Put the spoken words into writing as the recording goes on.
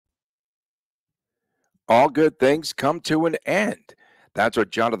all good things come to an end. That's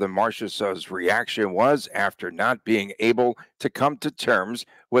what Johnathan Marchessault's reaction was after not being able to come to terms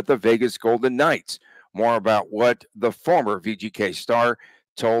with the Vegas Golden Knights. More about what the former VGK star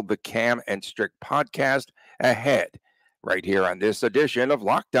told the Cam and Strick podcast ahead, right here on this edition of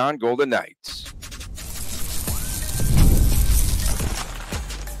Locked On Golden Knights.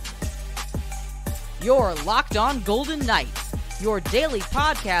 You're Locked On Golden Knights, your daily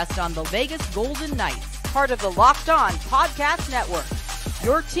podcast on the Vegas Golden Knights, part of the Locked On Podcast Network,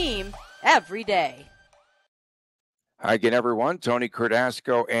 your team every day. Hi again, everyone. Tony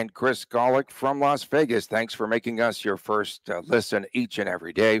Cardasco and Chris Golick from Las Vegas. Thanks for making us your first listen each and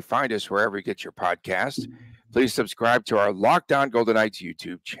every day. Find us wherever you get your podcasts. Please subscribe to our Locked On Golden Knights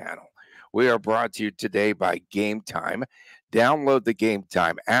YouTube channel. We are brought to you today by Gametime. Download the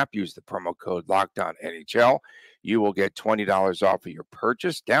Gametime app. Use the promo code LOCKEDONNHL. You will get $20 off of your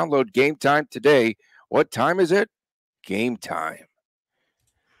purchase. Download Gametime today. What time is it? Game time.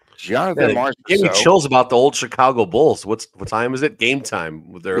 Johnathan Marchessault. Gave me chills about the old Chicago Bulls. What time is it? Game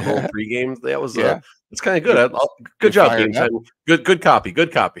time with their little pre-games. That was it's kind of good. Good job, Game Time. Good copy.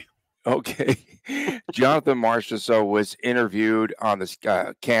 Good copy. Okay. Johnathan Marchessault was interviewed on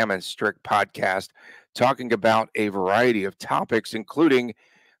the Cam and Strick podcast, talking about a variety of topics, including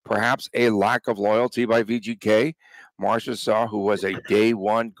perhaps a lack of loyalty by VGK. Marchessault, who was a day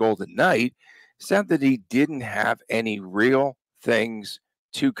one Golden Knight, said that he didn't have any real things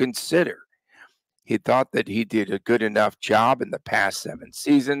to consider. He thought that he did a good enough job in the past 7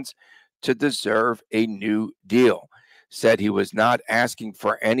 seasons to deserve a new deal. Said he was not asking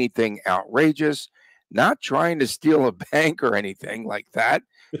for anything outrageous, not trying to steal a bank or anything like that,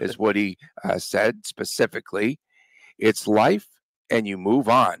 is what he said specifically. It's life and you move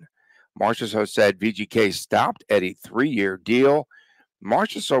on. Marchessault said VGK stopped at a 3-year deal.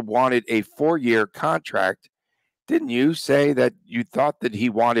 Marchessault wanted a 4-year contract. Didn't you say that you thought that he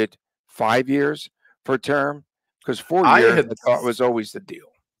wanted 5 years for term? Because 4 years I thought was always the deal.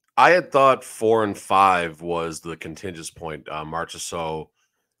 I had thought 4 and 5 was the contingent point. Marchessault,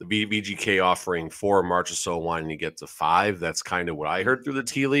 the VGK offering 4, Marchessault wanting to get to 5. That's kind of what I heard through the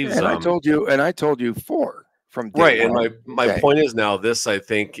tea leaves. And I told you 4 from day right. one. And my point is now this. I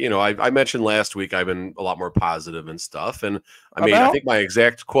think I mentioned last week I've been a lot more positive and stuff. And I think my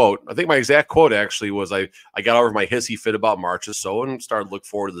exact quote actually was I got over my hissy fit about Marchessault and started to look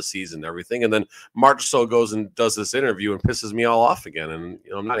forward to the season and everything. And then Marchessault goes and does this interview and pisses me all off again. And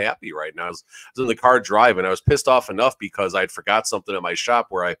I'm not happy right now. I was in the car driving. I was pissed off enough because I'd forgot something at my shop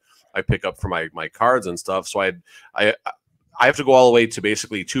where I pick up for my cards and stuff. So I have to go all the way to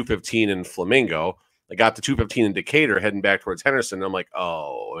basically 215 in Flamingo. I got to 215 in Decatur, heading back towards Henderson. And I'm like,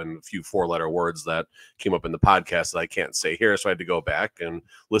 oh, and a few 4-letter words that came up in the podcast that I can't say here. So I had to go back and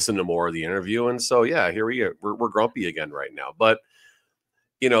listen to more of the interview. And so, yeah, here we're grumpy again right now. But,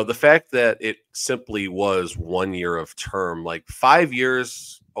 the fact that it simply was 1 year of term, like 5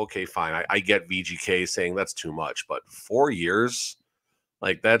 years, okay, fine. I get VGK saying that's too much. But 4 years,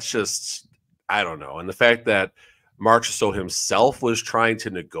 like that's just, I don't know. And the fact that Marchessault himself was trying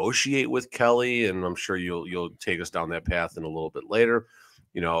to negotiate with Kelly, and I'm sure you'll take us down that path in a little bit later.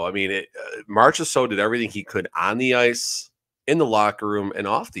 Marchessault did everything he could on the ice, in the locker room, and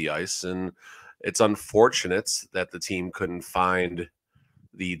off the ice, and it's unfortunate that the team couldn't find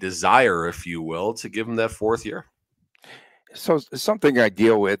the desire, if you will, to give him that 4th year. So something I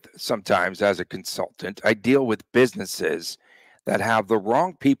deal with sometimes as a consultant, I deal with businesses that have the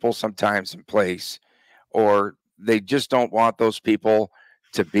wrong people sometimes in place, or they just don't want those people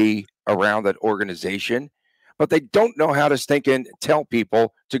to be around that organization, but they don't know how to stink and tell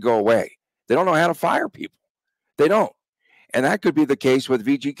people to go away. They don't know how to fire people. They don't. And that could be the case with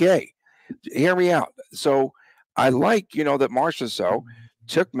VGK. Hear me out. So I like, that Marchessault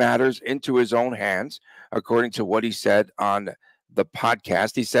took matters into his own hands, according to what he said on the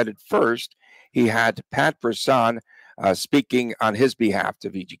podcast. He said at first he had Pat Brisson speaking on his behalf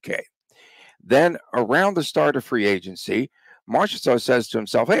to VGK. Then around the start of free agency, Marchessault says to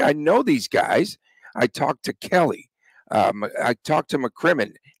himself, hey, I know these guys. I talked to Kelly. I talked to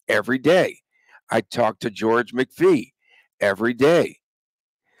McCrimmon every day. I talked to George McPhee every day.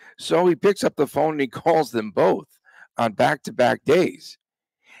 So he picks up the phone and he calls them both on back-to-back days.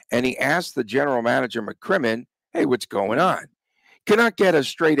 And he asks the general manager, McCrimmon, hey, what's going on? Cannot get a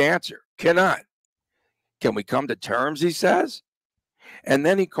straight answer. Cannot. Can we come to terms, he says? And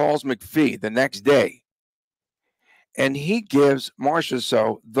then he calls McPhee the next day, and he gives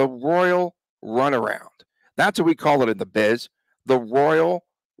Marchessault the royal runaround. That's what we call it in the biz, the royal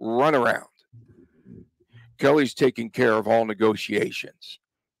runaround. Kelly's taking care of all negotiations.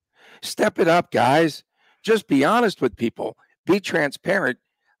 Step it up, guys. Just be honest with people. Be transparent.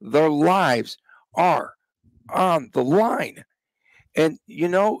 Their lives are on the line. And,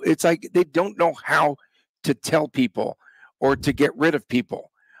 it's like they don't know how to tell people or to get rid of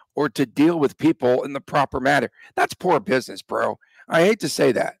people or to deal with people in the proper manner. That's poor business, bro. I hate to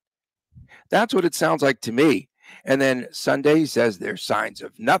say that. That's what it sounds like to me. And then Sunday says there's signs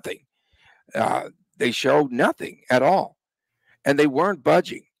of nothing. They showed nothing at all. And they weren't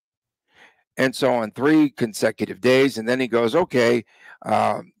budging. And so on 3 consecutive days, and then he goes, okay,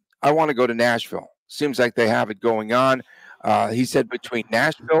 I want to go to Nashville. Seems like they have it going on. He said between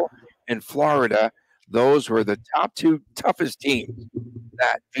Nashville and Florida, those were the top 2 toughest teams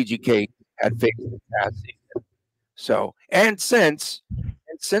that VGK had faced in the past season. So, and since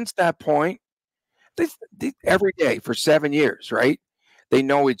that point, they every day for 7 years, right? They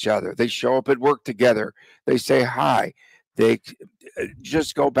know each other. They show up at work together. They say hi. They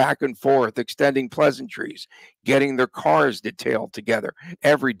just go back and forth, extending pleasantries, getting their cars detailed together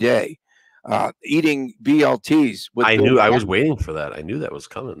every day, eating BLTs. I was waiting for that. I knew that was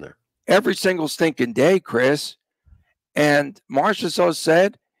coming there. Every single stinking day, Chris. And Marchessault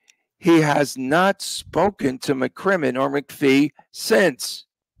said he has not spoken to McCrimmon or McPhee since.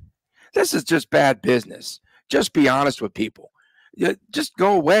 This is just bad business. Just be honest with people. Just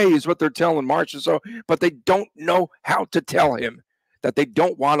go away is what they're telling Marchessault, but they don't know how to tell him that they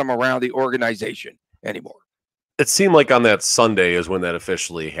don't want him around the organization anymore. It seemed like on that Sunday is when that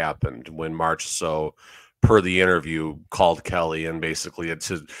officially happened, when Marchessault, per the interview, called Kelly and basically,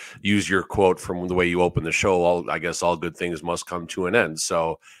 to use your quote from the way you opened the show, I guess all good things must come to an end.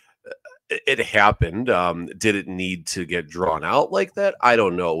 So it happened. Did it need to get drawn out like that? I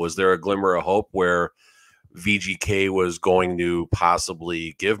don't know. Was there a glimmer of hope where VGK was going to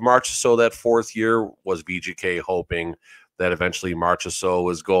possibly give Marchessault that 4th year? Was VGK hoping that eventually Marchessault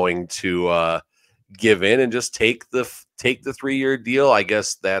was going to give in and just take the 3-year deal? I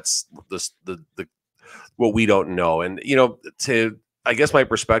guess that's the what we don't know. And I guess my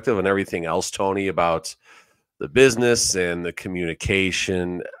perspective and everything else, Tony, about the business and the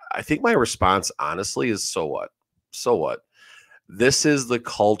communication, I think my response honestly is, so what? So what? This is the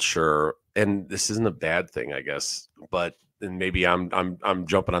culture. And this isn't a bad thing, I guess, and maybe I'm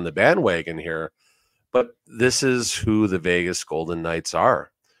jumping on the bandwagon here, but this is who the Vegas Golden Knights are.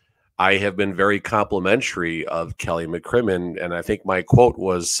 I have been very complimentary of Kelly McCrimmon, and I think my quote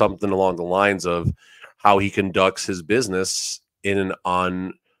was something along the lines of how he conducts his business in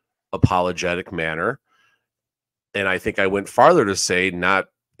an unapologetic manner. And I think I went farther to say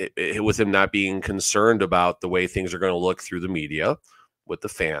with him not being concerned about the way things are going to look through the media with the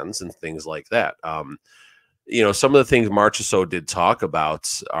fans and things like that. Some of the things Marchessault did talk about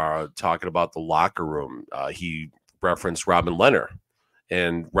are talking about the locker room. He referenced Robin Lehner,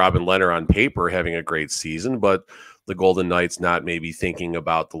 and Robin Lehner on paper having a great season, but the Golden Knights not maybe thinking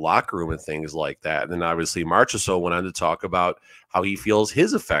about the locker room and things like that. And then obviously Marchessault went on to talk about how he feels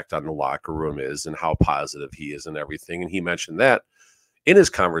his effect on the locker room is and how positive he is and everything. And he mentioned that in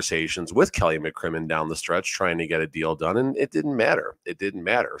his conversations with Kelly McCrimmon down the stretch, trying to get a deal done, and it didn't matter. It didn't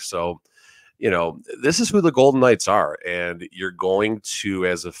matter. So, this is who the Golden Knights are, and you're going to,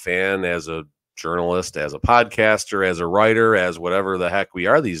 as a fan, as a journalist, as a podcaster, as a writer, as whatever the heck we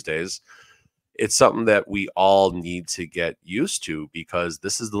are these days, it's something that we all need to get used to, because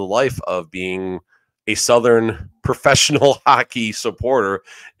this is the life of being a Southern professional hockey supporter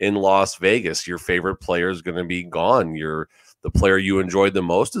in Las Vegas. Your favorite player is going to be gone. The player you enjoyed the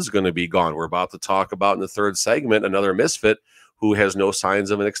most is going to be gone. We're about to talk about in the 3rd segment another misfit who has no signs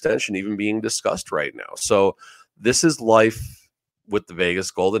of an extension even being discussed right now. So this is life with the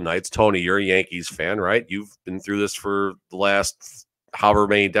Vegas Golden Knights. Tony, you're a Yankees fan, right? You've been through this for the last however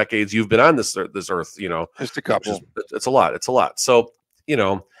many decades you've been on this earth. Just a couple. It's a lot. It's a lot. So,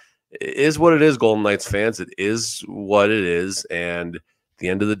 it is what it is, Golden Knights fans. It is what it is. And the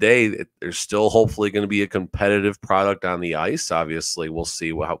end of the day, there's still hopefully going to be a competitive product on the ice. Obviously, we'll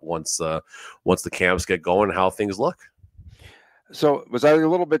see once the camps get going, how things look. So was I a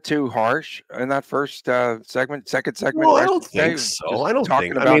little bit too harsh in that first segment, second segment? Well, I don't think so. I don't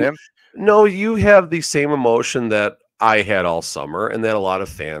think. Him. No, you have the same emotion that I had all summer and that a lot of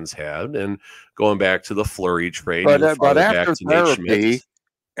fans had, and going back to the Fleury trade. But after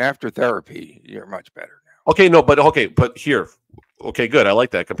therapy, you're much better now. Okay, but here. Okay, good. I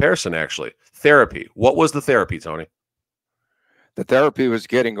like that comparison, actually. Therapy. What was the therapy, Tony? The therapy was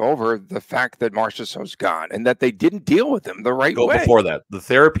getting over the fact that Marchessault's gone and that they didn't deal with him the right way. Before that, the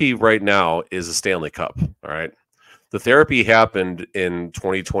therapy right now is a Stanley Cup, all right? The therapy happened in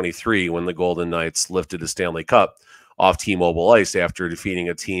 2023 when the Golden Knights lifted the Stanley Cup off T-Mobile Ice after defeating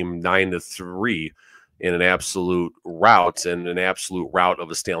a team 9-3 in an absolute rout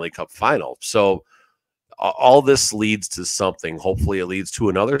of a Stanley Cup final. So all this leads to something. Hopefully it leads to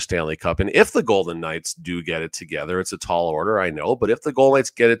another Stanley Cup. And if the Golden Knights do get it together, it's a tall order, I know, but if the Golden Knights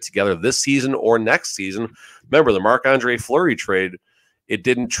get it together this season or next season, remember the Marc-Andre Fleury trade, it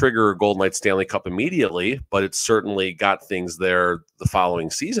didn't trigger a Golden Knights Stanley Cup immediately, but it certainly got things there the following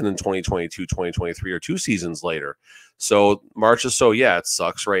season in 2022, 2023, or 2 seasons later. So Marchessault, yeah, it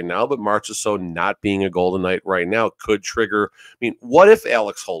sucks right now, but Marchessault not being a Golden Knight right now could trigger. I mean, what if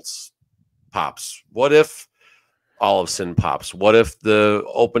Alex Holtz pops? What if Olofsson pops? What if the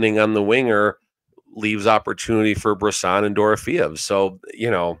opening on the winger leaves opportunity for Brisson and Dorofeev? So,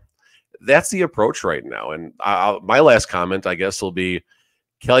 you know, that's the approach right now. And my last comment, I guess, will be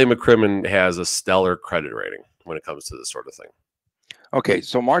Kelly McCrimmon has a stellar credit rating when it comes to this sort of thing. Okay,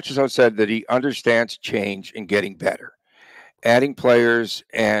 so Marchessault said that he understands change and getting better. Adding players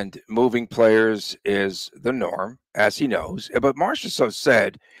and moving players is the norm, as he knows. But Marchessault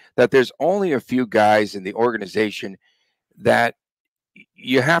said that there's only a few guys in the organization that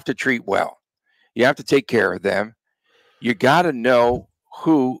you have to treat well. You have to take care of them. You got to know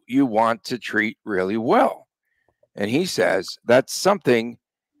who you want to treat really well. And he says that's something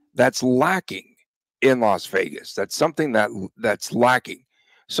that's lacking in Las Vegas. That's something that's lacking.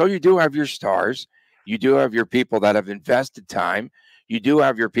 So you do have your stars. You do have your people that have invested time. You do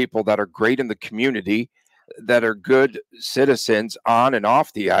have your people that are great in the community, that are good citizens on and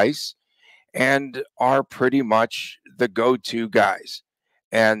off the ice, and are pretty much the go-to guys.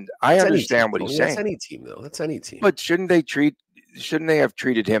 And I understand what he's saying. That's any team, though. That's any team. But shouldn't they have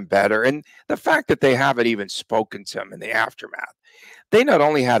treated him better? And the fact that they haven't even spoken to him in the aftermath, they not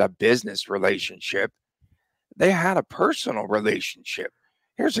only had a business relationship, they had a personal relationship.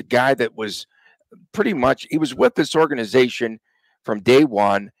 Here's a guy that was pretty much, he was with this organization from day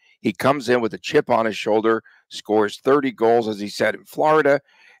one. He comes in with a chip on his shoulder, scores 30 goals, as he said, in Florida.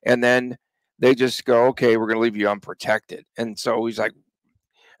 And then they just go, okay, we're going to leave you unprotected. And so he's like,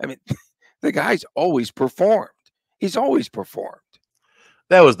 I mean, the guy's always performed. He's always performed.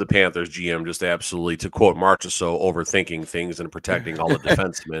 That was the Panthers GM just absolutely, to quote Marchessault, overthinking things and protecting all the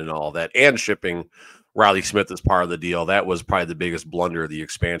defensemen and all that, and shipping Riley Smith as part of the deal. That was probably the biggest blunder of the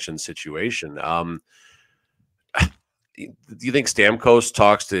expansion situation. Do you think Stamkos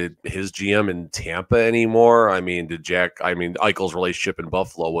talks to his GM in Tampa anymore? I mean, Eichel's relationship in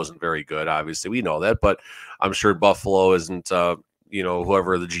Buffalo wasn't very good. Obviously, we know that, but I'm sure Buffalo isn't,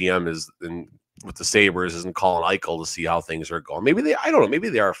 whoever the GM is with the Sabres isn't calling Eichel to see how things are going. I don't know. Maybe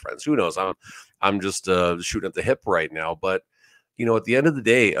they are friends. Who knows? I'm just shooting at the hip right now. But, at the end of the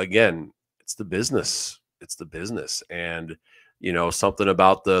day, again, it's the business. It's the business. And, something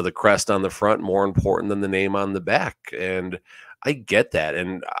about the crest on the front more important than the name on the back. And I get that.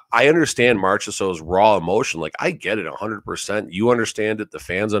 And I understand Marchessault's raw emotion. Like, I get it 100%. You understand it. The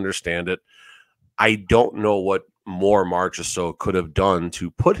fans understand it. I don't know what more Marchessault could have done to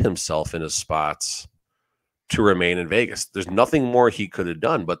put himself in his spots to remain in Vegas. There's nothing more he could have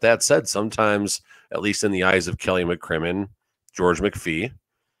done. But that said, sometimes, at least in the eyes of Kelly McCrimmon, George McPhee,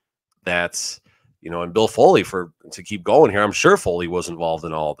 that's, and Bill Foley, to keep going here, I'm sure Foley was involved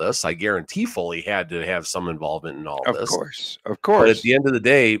in all this. I guarantee Foley had to have some involvement in all this. Of course. But at the end of the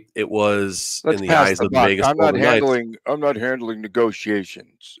day, it was in the eyes of the Vegas Golden Knights. I'm not handling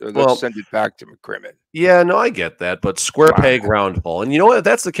negotiations. Let's send it back to McCrimmon. Yeah, no, I get that. But square peg, round hole. And you know what? If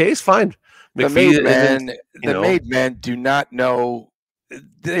that's the case, fine. McPhee, the made men do not know.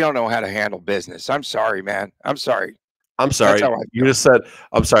 They don't know how to handle business. I'm sorry, man. I'm sorry. You just said,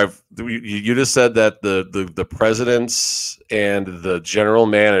 I'm sorry. You just said that the presidents and the general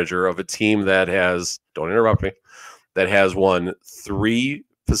manager of a team that has, don't interrupt me, that has won 3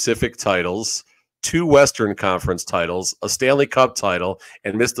 Pacific titles, 2 Western Conference titles, a Stanley Cup title,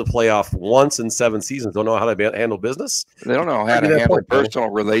 and missed the playoff once in 7 seasons, don't know how to handle business. They don't know how to handle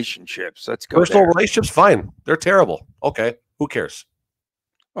personal relationships. Let's go. Personal relationships, fine. They're terrible. Okay, who cares?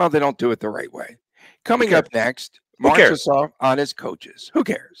 Well, they don't do it the right way. Coming up next, Marchessault on his coaches. Who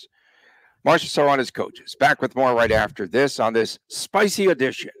cares? Marchessault on his coaches. Back with more right after this on this spicy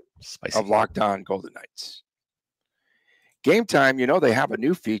edition of Locked On Golden Knights. Gametime, they have a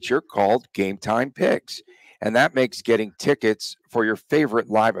new feature called Gametime Picks, and that makes getting tickets for your favorite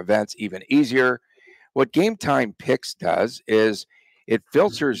live events even easier. What Gametime Picks does is it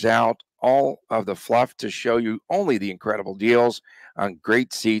filters out all of the fluff to show you only the incredible deals on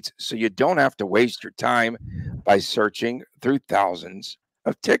great seats, so you don't have to waste your time by searching through thousands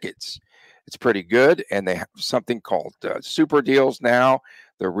of tickets. It's pretty good, and they have something called super deals now.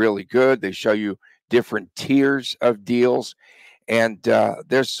 They're really good. They show you different tiers of deals, And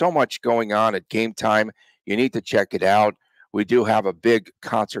there's so much going on at Gametime. You need to check it out. We do have a big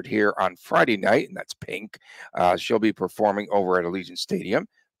concert here on Friday night, and that's Pink. She'll be performing over at Allegiant Stadium.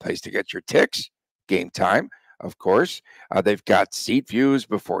 Place to get your tickets, Gametime, of course. They've got seat views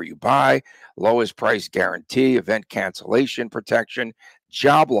before you buy, lowest price guarantee, event cancellation protection,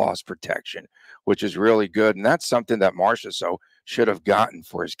 job loss protection, which is really good. And that's something that Marchessault should have gotten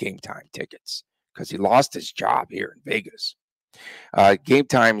for his Gametime tickets because he lost his job here in Vegas.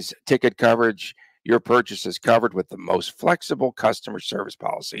 Gametime's ticket coverage, your purchase is covered with the most flexible customer service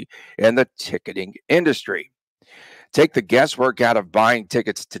policy in the ticketing industry. Take the guesswork out of buying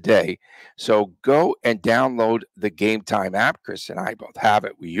tickets today. So go and download the Gametime app. Chris and I both have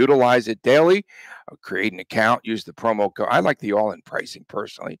it. We utilize it daily. Create an account. Use the promo code. I like the all-in pricing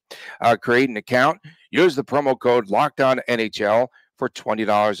personally. Create an account. Use the promo code LOCKEDONNHL for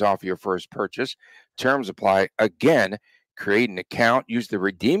 $20 off your first purchase. Terms apply. Again, create an account. Use the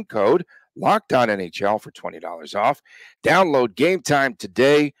redeem code LOCKEDONNHL for $20 off. Download Gametime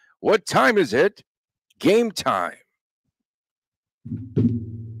today. What time is it? Gametime.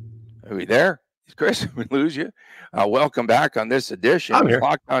 Are we there? Chris, we lose you. Welcome back on this edition of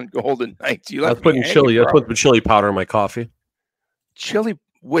Locked On Golden Knights. I was putting chili powder in my coffee. Chili.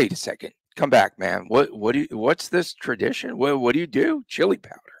 Wait a second. Come back, man. What's this tradition? What do you do? Chili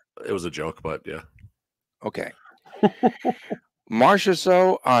powder. It was a joke, but yeah. Okay.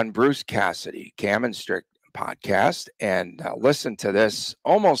 Marchessault on Bruce Cassidy, Cam and Strick podcast, and listen to this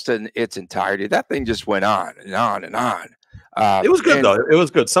almost in its entirety. That thing just went on and on and on. It was good though. It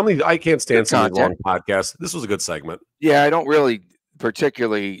was good. I can't stand some of these long podcasts. This was a good segment. Yeah, I don't really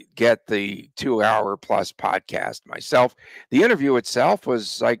particularly get the 2-hour plus podcast myself. The interview itself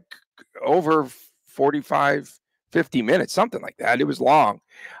was like over 45, 50 minutes, something like that. It was long.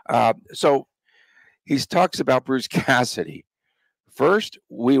 So he talks about Bruce Cassidy. First,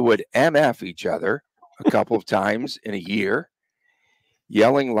 we would MF each other a couple of times in a year,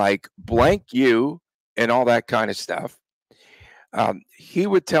 yelling like blank you and all that kind of stuff. He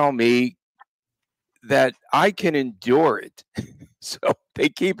would tell me that I can endure it. So they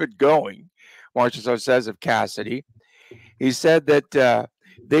keep it going. Marchessault says of Cassidy. He said that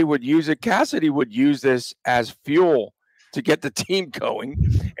they would use it. Cassidy would use this as fuel to get the team going.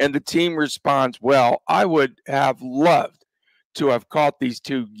 And the team responds, well, I would have loved to have caught these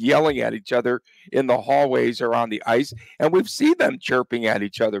two yelling at each other in the hallways or on the ice. And we've seen them chirping at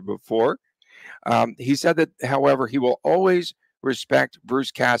each other before. He said that, however, he will always respect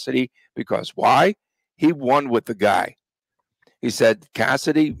Bruce Cassidy because why? He won with the guy. He said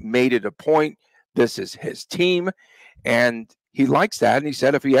Cassidy made it a point. This is his team, and he likes that. And he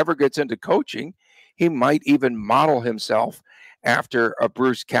said if he ever gets into coaching, he might even model himself after a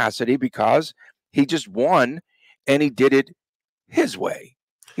Bruce Cassidy because he just won, and he did it his way.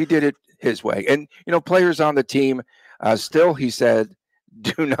 He did it his way. And, players on the team still, he said,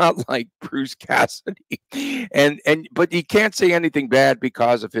 do not like Bruce Cassidy, but he can't say anything bad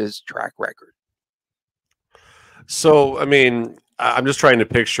because of his track record. So, I mean, I'm just trying to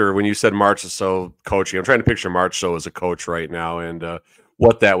picture when you said Marchessault coaching. I'm trying to picture Marchessault as a coach right now, and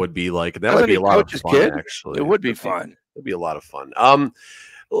what that would be like. And that might be a lot of fun. Actually, it would be fun. It'd be a lot of fun.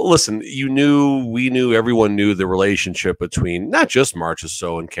 Listen, we knew, everyone knew the relationship between not just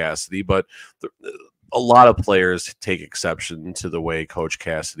Marchessault and Cassidy, but a lot of players take exception to the way Coach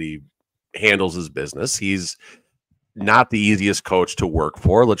Cassidy handles his business. He's not the easiest coach to work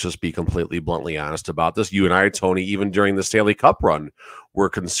for. Let's just be completely bluntly honest about this. You and I, Tony, even during the Stanley Cup run, were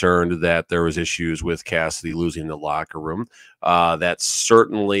concerned that there was issues with Cassidy losing the locker room. That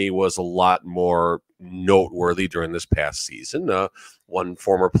certainly was a lot more noteworthy during this past season. One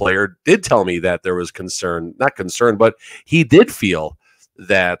former player did tell me that there was not concern, but he did feel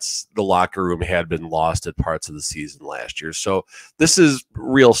that the locker room had been lost at parts of the season last year. So this is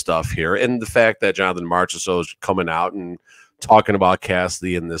real stuff here. And the fact that Johnathan Marchessault is coming out and talking about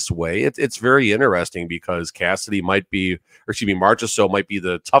Cassidy in this way, it's very interesting because Marchessault might be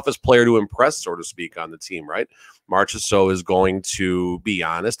the toughest player to impress, so to speak, on the team, right? Marchessault is going to be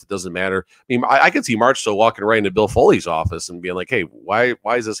honest. It doesn't matter. I mean, I could see Marchessault walking right into Bill Foley's office and being like, hey, why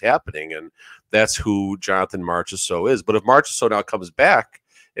is this happening? And that's who Johnathan Marchessault is. But if Marchessault now comes back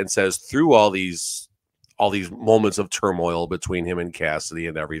and says through all these moments of turmoil between him and Cassidy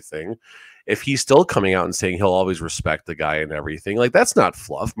and everything, if he's still coming out and saying he'll always respect the guy and everything, like that's not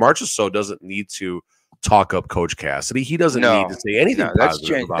fluff. Marchessault doesn't need to talk up Coach Cassidy. He doesn't need to say anything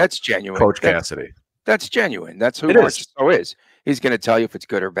positive about that's genuine. Coach Cassidy. That's genuine. That's who Marchessault is. He's going to tell you if it's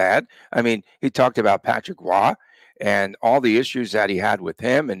good or bad. I mean, he talked about Patrick Roy and all the issues that he had with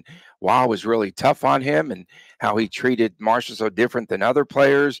him, and Waugh was really tough on him, and how he treated Marchessault different than other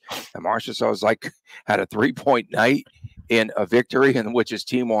players. And Marchessault had a 3-point night in a victory in which his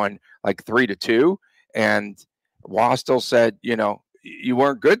team won like 3-2, and Waugh still said, you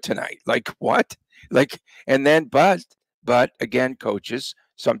weren't good tonight. Like what? And then but again, coaches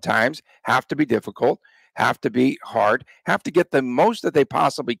sometimes have to be difficult, have to be hard, have to get the most that they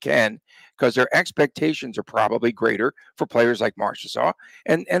possibly can, because their expectations are probably greater for players like Marchessault.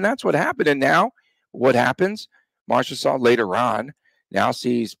 And that's what happened. And now what happens? Marchessault later on now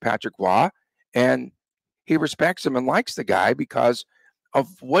sees Patrick Waugh, and he respects him and likes the guy because of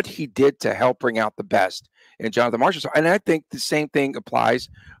what he did to help bring out the best in Johnathan Marchessault. And I think the same thing applies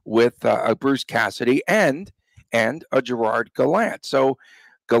with Bruce Cassidy and a Gerard Gallant. So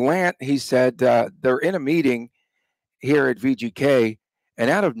Gallant, he said, they're in a meeting here at VGK, and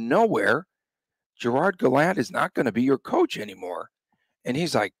out of nowhere, Gerard Gallant is not going to be your coach anymore. And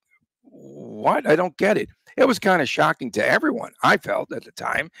he's like, what? I don't get it. It was kind of shocking to everyone, I felt at the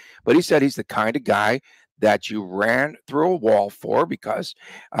time. But he said he's the kind of guy that you ran through a wall for, because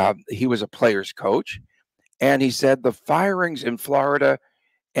he was a player's coach. And he said the firings in Florida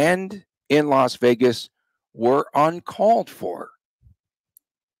and in Las Vegas were uncalled for.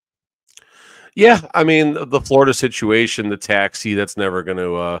 Yeah, I mean, the Florida situation, the taxi, that's never going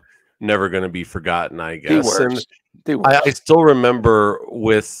to be forgotten, I guess. I still remember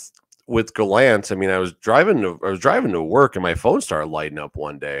with Gallant. I mean, I was driving to work, and my phone started lighting up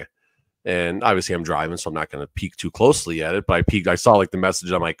one day. And obviously I'm driving, so I'm not going to peek too closely at it. But I saw like the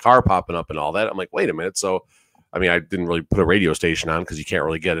message on my car popping up and all that. I'm like, wait a minute. So, I mean, I didn't really put a radio station on because you can't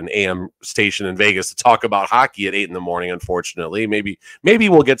really get an AM station in Vegas to talk about hockey at 8 in the morning, unfortunately. Maybe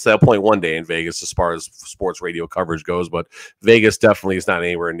we'll get to that point one day in Vegas as far as sports radio coverage goes. But Vegas definitely is not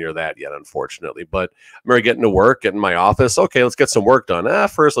anywhere near that yet, unfortunately. But I remember getting to work, getting in my office. Okay, let's get some work done.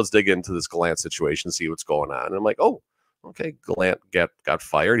 First, let's dig into this Gallant situation, see what's going on. And I'm like, oh, okay, Gallant got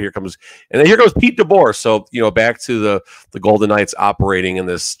fired. Here comes Pete DeBoer. So, back to the Golden Knights operating in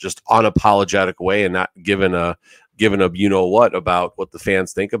this just unapologetic way and not giving a what about what the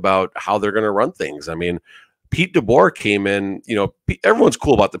fans think about how they're going to run things. I mean, Pete DeBoer came in, everyone's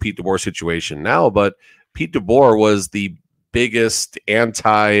cool about the Pete DeBoer situation now, but Pete DeBoer was the biggest not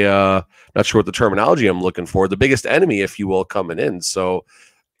sure what the terminology I'm looking for, the biggest enemy, if you will, coming in. So,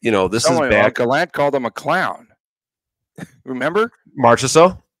 this is back. Gallant called him a clown. Remember?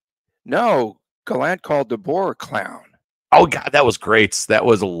 Marchessault? No, Gallant called DeBoer a clown. Oh God, that was great. That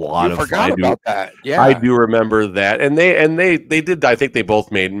was a lot of fun. Forgot about that. Yeah, I do remember that. And they did. I think they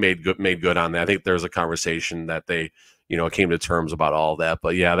both made good on that. I think there's a conversation that they came to terms about all that.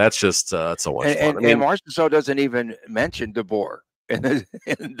 But yeah, that's just so much fun. And Marchessault doesn't even mention DeBoer in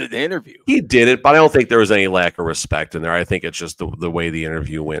the interview. He did it, but I don't think there was any lack of respect in there. I think it's just the way the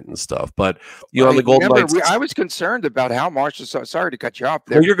interview went and stuff. But on the Golden Knights, I was concerned about how Marchessault. Sorry to cut you off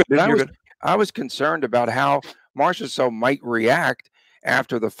there. No, you're good. I was concerned about how Marchessault might react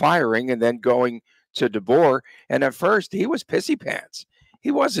after the firing and then going to DeBoer. And at first, he was pissy pants.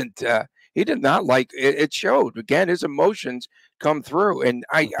 He wasn't. He did not like it. It showed again. His emotions come through, and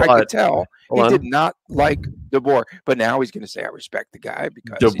I could tell he did not like DeBoer. But now he's going to say, "I respect the guy,"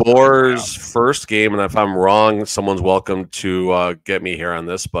 because DeBoer's first game. And if I'm wrong, someone's welcome to get me here on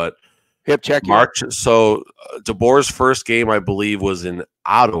this. But hip check So DeBoer's first game, I believe, was in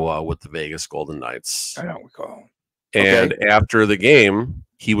Ottawa with the Vegas Golden Knights. I don't recall. And after the game,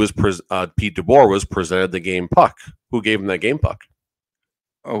 he was Pete DeBoer was presented the game puck. Who gave him that game puck?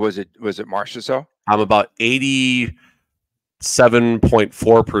 Oh, was it Marchessault? I'm about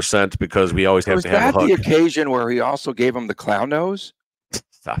 87.4% because we always have to have a hook. Was that the occasion where he also gave him the clown nose?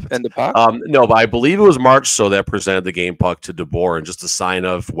 Stop it. And the puck? No, but I believe it was Marchessault that presented the game puck to DeBoer, and just a sign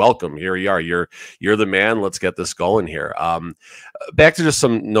of welcome. Here you are. You're the man. Let's get this going here. Back to just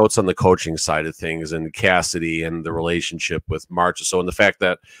some notes on the coaching side of things and Cassidy and the relationship with Marchessault, and the fact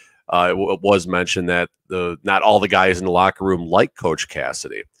that it was mentioned that not all the guys in the locker room like Coach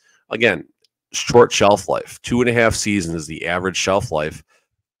Cassidy. Again, short shelf life. 2.5 seasons is the average shelf life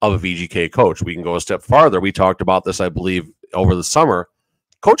of a VGK coach. We can go a step farther. We talked about this, I believe, over the summer.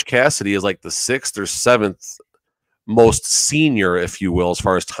 Coach Cassidy is like the 6th or 7th most senior, if you will, as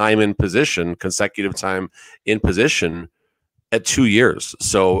far as time in position, consecutive time in position at 2 years.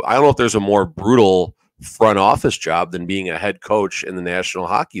 So I don't know if there's a more brutal front office job than being a head coach in the National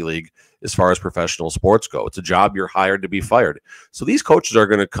Hockey League as far as professional sports go. It's a job you're hired to be fired. So these coaches are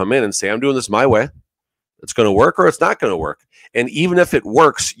going to come in and say, I'm doing this my way. It's going to work or it's not going to work. And even if it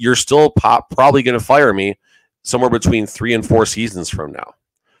works, you're still probably going to fire me somewhere between 3 and 4 seasons from now.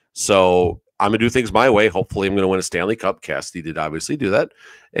 So I'm going to do things my way. Hopefully I'm going to win a Stanley Cup. Cassidy did obviously do that.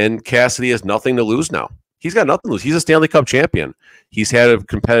 And Cassidy has nothing to lose now. He's got nothing to lose. He's a Stanley Cup champion. He's had a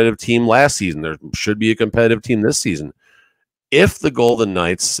competitive team last season. There should be a competitive team this season. If the Golden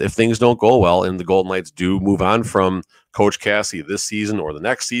Knights, if things don't go well and the Golden Knights do move on from Coach Cassidy this season or the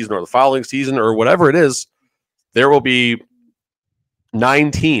next season or the following season or whatever it is, there will be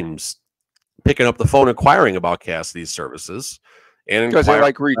 9 teams picking up the phone inquiring about Cassidy's services. And because they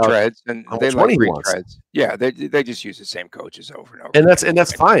like retreads and they like retreads. Yeah, they just use the same coaches over and over. And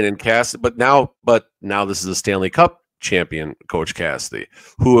that's fine. And but now this is a Stanley Cup champion, Coach Cassidy,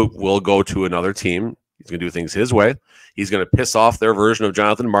 who will go to another team. He's going to do things his way. He's going to piss off their version of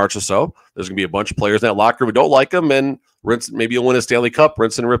Johnathan Marchessault. There's going to be a bunch of players in that locker room who don't like him, and maybe you'll win a Stanley Cup,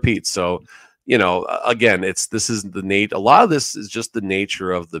 rinse and repeat. So, again, a lot of this is just the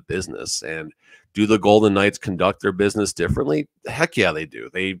nature of the business. And do the Golden Knights conduct their business differently? Heck yeah, they do.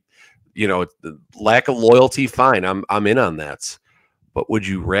 The lack of loyalty, fine. I'm in on that. But would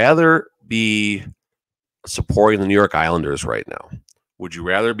you rather be supporting the New York Islanders right now? Would you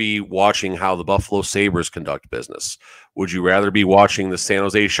rather be watching how the Buffalo Sabres conduct business? Would you rather be watching the San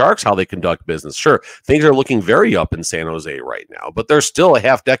Jose Sharks, how they conduct business? Sure, things are looking very up in San Jose right now, but they're still a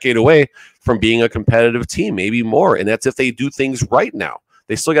half decade away from being a competitive team, maybe more. And that's if they do things right now.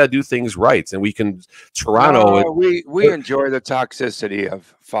 They still got to do things right. And we can, Toronto. We enjoy the toxicity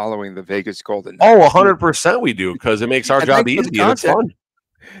of following the Vegas Golden Knights. 100% we do, because it makes our job easy and it's fun.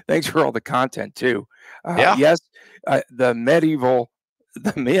 Thanks for all the content, too. Yeah. Yes, the medieval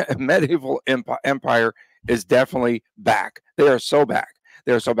empire is definitely back. They are so back.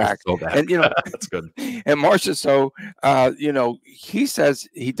 They're so back. And that's good. And Marchessault, he says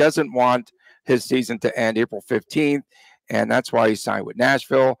he doesn't want his season to end April 15th, and that's why he signed with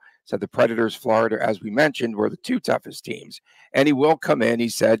Nashville. Said the Predators, Florida, as we mentioned, were the 2 toughest teams, and he will come in. He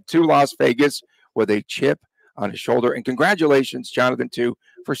said to Las Vegas with a chip on his shoulder. And congratulations, Johnathan, too,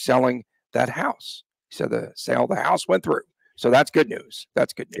 for selling that house. He said the sale of the house went through. So that's good news.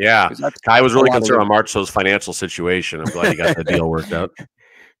 That's good news. Yeah. I was really concerned on Marchessault's financial situation. I'm glad he got the deal worked out.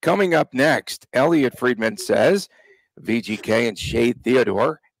 Coming up next, Elliot Friedman says VGK and Shea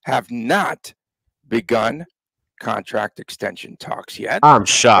Theodore have not begun contract extension talks yet. I'm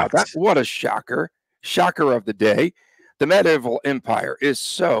shocked. What a shocker. Shocker of the day. The medieval empire is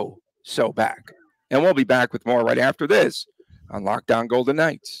so back. And we'll be back with more right after this on Locked On Golden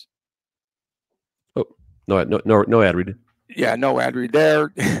Knights. Oh, no ad read. Yeah, no ad read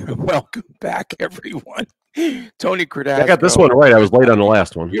there. Welcome back, everyone. Tony Credasco. I got this one right. I was late on the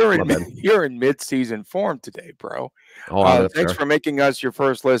last one. You're in mid-season form today, bro. Thanks for making us your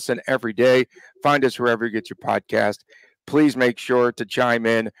first listen every day. Find us wherever you get your podcast. Please make sure to chime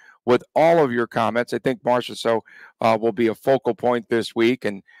in with all of your comments. I think Marchessault will be a focal point this week,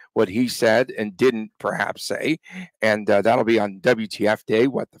 and what he said and didn't perhaps say. And that'll be on WTF Day,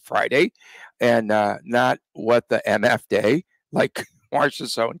 the Friday, and not what the MF Day, like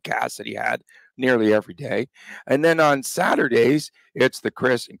Marchessault and Cassidy had nearly every day. And then on Saturdays, it's the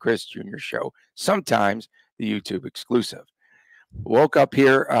Chris and Chris Jr. show, sometimes the YouTube exclusive. Woke up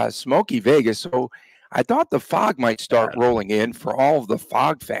here, smoky Vegas, so I thought the fog might start rolling in for all of the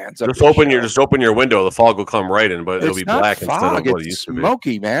fog fans. Just open your window. The fog will come right in, but it'll be black instead of what it used to be.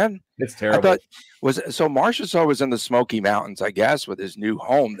 Smoky, man. It's terrible. Marchessault was in the Smoky Mountains, I guess, with his new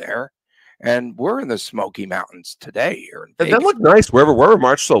home there. And we're in the Smoky Mountains today here in Vegas. That looked nice. Wherever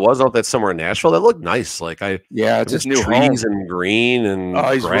Marchessault was, out that somewhere in Nashville, that looked nice. It's his new trees home. And green and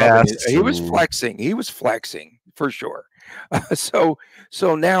grass. He was flexing. He was flexing for sure. So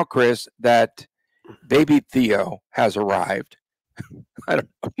now, Chris, that baby Theo has arrived.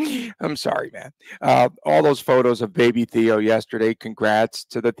 I'm sorry, man. All those photos of baby Theo yesterday. Congrats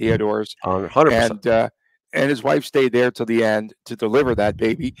to the Theodores. 100%. And his wife stayed there till the end to deliver that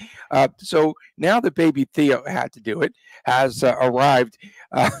baby. So now that baby Theo had to do it, has arrived.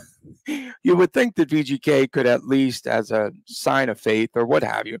 You would think that VGK could at least, as a sign of faith or what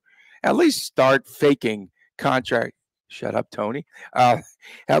have you, at least start faking contract. Shut up, Tony.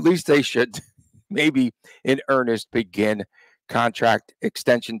 At least they should maybe in earnest begin contract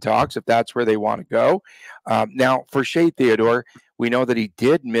extension talks if that's where they want to go. Now, for Shea Theodore, we know that he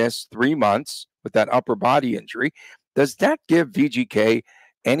did miss 3 months with that upper body injury. Does that give VGK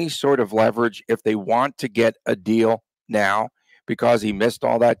any sort of leverage if they want to get a deal now, because he missed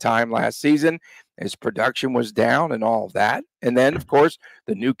all that time last season? His production was down and all of that. And then, of course,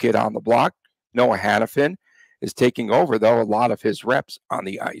 the new kid on the block, Noah Hannafin, is taking over, though, a lot of his reps on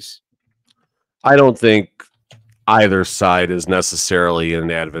the ice. I don't think either side is necessarily in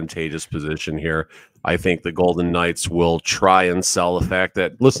an advantageous position here. I think the Golden Knights will try and sell the fact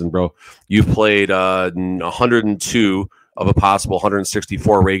that, listen, bro, you've played 102 of a possible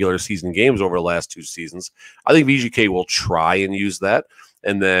 164 regular season games over the last 2 seasons. I think VGK will try and use that.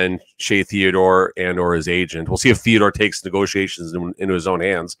 And then Shea Theodore and or his agent. We'll see if Theodore takes negotiations into his own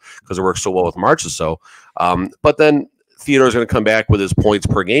hands because it works so well with Marchessault. But then Theodore's going to come back with his points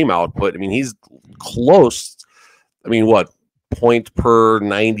per game output. I mean, he's close. I mean, what? Point per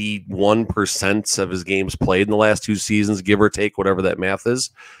 91% of his games played in the last 2 seasons, give or take, whatever that math is.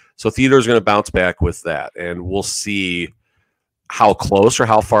 So Theodore's going to bounce back with that. And we'll see how close or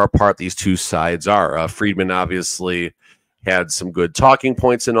how far apart these two sides are. Friedman obviously had some good talking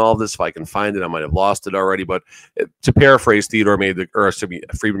points in all of this. If I can find it, I might have lost it already. But to paraphrase, Friedman made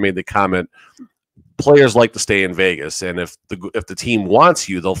the comment, players like to stay in Vegas, and if the team wants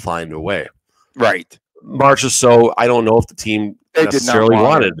you, they'll find a way. Right. Marchessault, I don't know if the team necessarily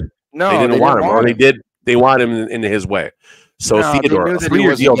wanted. No, they didn't want him, or they did. They want him in his way. So Theodore, a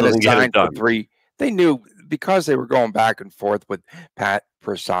 3-year deal doesn't get it done. They knew because they were going back and forth with Pat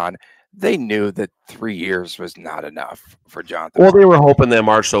Brisson. They knew that 3 years was not enough for Johnathan. Well, they were hoping that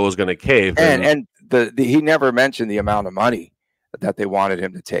Marchessault was going to cave, and he never mentioned the amount of money that they wanted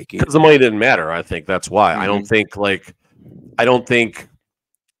him to take. Because the money didn't matter. I think that's why. Mm-hmm. I don't think.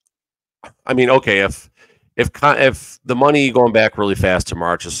 I mean, okay, if the money, going back really fast to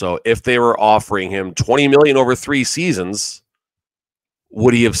Marchessault, if they were offering him $20 million over 3 seasons,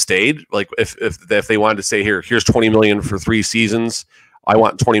 would he have stayed? Like if they wanted to say, here's $20 million for 3 seasons. I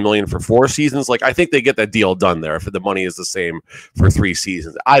want $20 million for 4 seasons. Like, I think they get that deal done there if the money is the same for 3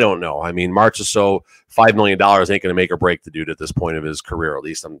 seasons. I don't know. I mean, Marchessault, $5 million ain't going to make or break the dude at this point of his career. At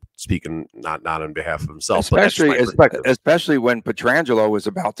least I'm speaking not on behalf of himself. Especially when Pietrangelo was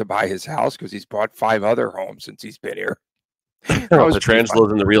about to buy his house because he's bought 5 other homes since he's been here.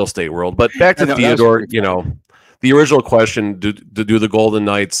 Petrangelo's in the real estate world. But back to Theodore, the original question, do the Golden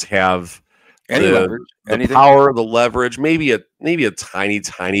Knights have the power, the leverage, maybe a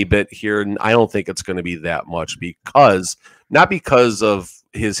tiny bit here. And I don't think it's going to be that much not because of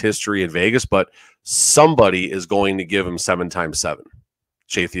his history in Vegas, but somebody is going to give him 7 times 7,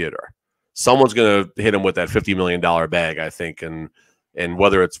 Shea Theodore. Someone's going to hit him with that $50 million bag, I think. And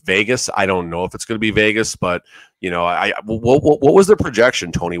whether it's Vegas, I don't know if it's going to be Vegas, but what was the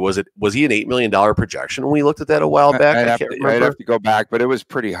projection, Tony? Was he an $8 million projection when we looked at that a while back? I'd have to go back, but it was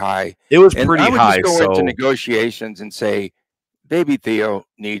pretty high. It was pretty high. Just go into negotiations and say, "Baby Theo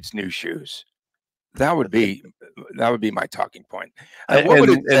needs new shoes." That would be my talking point. What would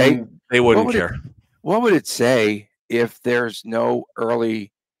it say? They wouldn't care. What would it say if there's no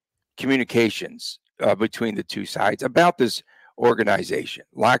early communications between the two sides about this organization?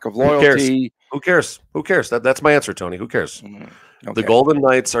 Lack of loyalty. Who cares? That's my answer, Tony. Who cares? Mm-hmm. Okay. The Golden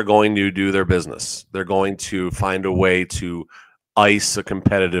Knights are going to do their business. They're going to find a way to ice a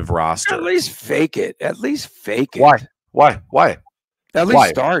competitive roster. At least fake it. Why? At least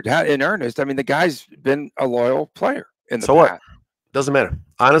start in earnest. I mean, the guy's been a loyal player in the past. What? Doesn't matter.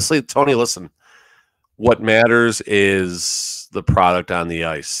 Honestly, Tony, listen. What matters is the product on the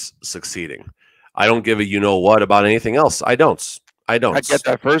ice succeeding. I don't give a you-know-what about anything else. I don't. I get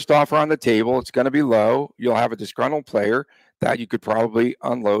that first offer on the table. It's going to be low. You'll have a disgruntled player that you could probably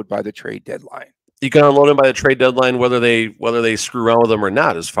unload by the trade deadline. You can unload him by the trade deadline, whether they screw around with him or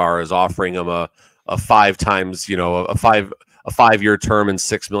not, as far as offering him a 5 times, a 5-year term and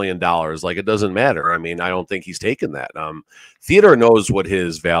 $6 million. Like, it doesn't matter. I mean, I don't think he's taken that. Theodore knows what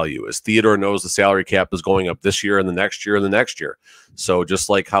his value is. Theodore knows the salary cap is going up this year and the next year and the next year. So just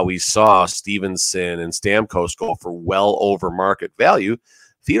like how we saw Stevenson and Stamkos go for well over market value,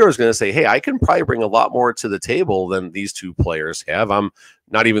 Theodore is going to say, hey, I can probably bring a lot more to the table than these two players have. I'm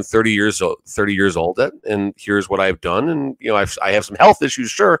not even 30 years old yet, and here's what I've done. And, I have some health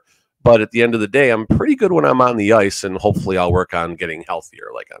issues, sure. But at the end of the day, I'm pretty good when I'm on the ice, and hopefully I'll work on getting healthier.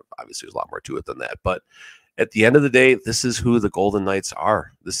 Like, obviously, there's a lot more to it than that. But at the end of the day, this is who the Golden Knights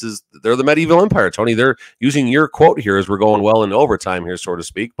are. They're the medieval empire, Tony. They're using your quote here as we're going well into overtime here, so to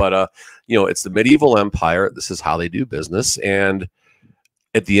speak. But, it's the medieval empire. This is how they do business. And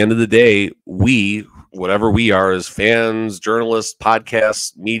at the end of the day, whatever we are as fans, journalists,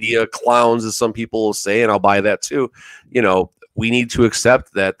 podcasts, media, clowns, as some people will say, and I'll buy that too, we need to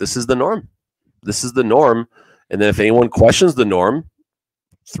accept that this is the norm. This is the norm. And then if anyone questions the norm,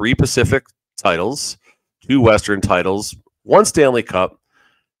 3 Pacific titles, 2 Western titles, 1 Stanley Cup,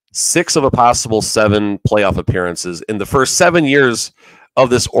 6 of a possible 7 playoff appearances in the first 7 years of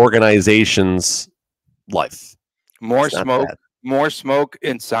this organization's life. More smoke, more smoke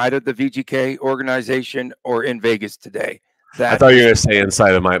inside of the VGK organization or in Vegas today. I thought you were going to say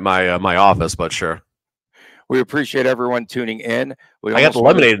inside of my office, but sure. We appreciate everyone tuning in. I got the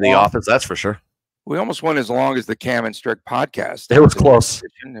lemonade in the office, that's for sure. We almost went as long as the Cam and Strick podcast. It was close.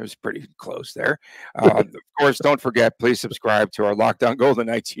 It was pretty close there. Of course, don't forget, please subscribe to our Locked On Golden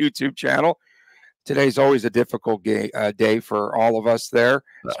Knights YouTube channel. Today's always a difficult day for all of us there,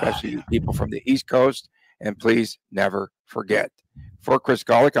 especially people from the East Coast. And please never forget. For Chris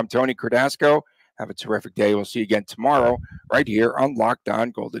Golick, I'm Tony Cardasco. Have a terrific day. We'll see you again tomorrow right here on Locked On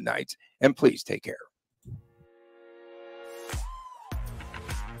Golden Knights. And please take care.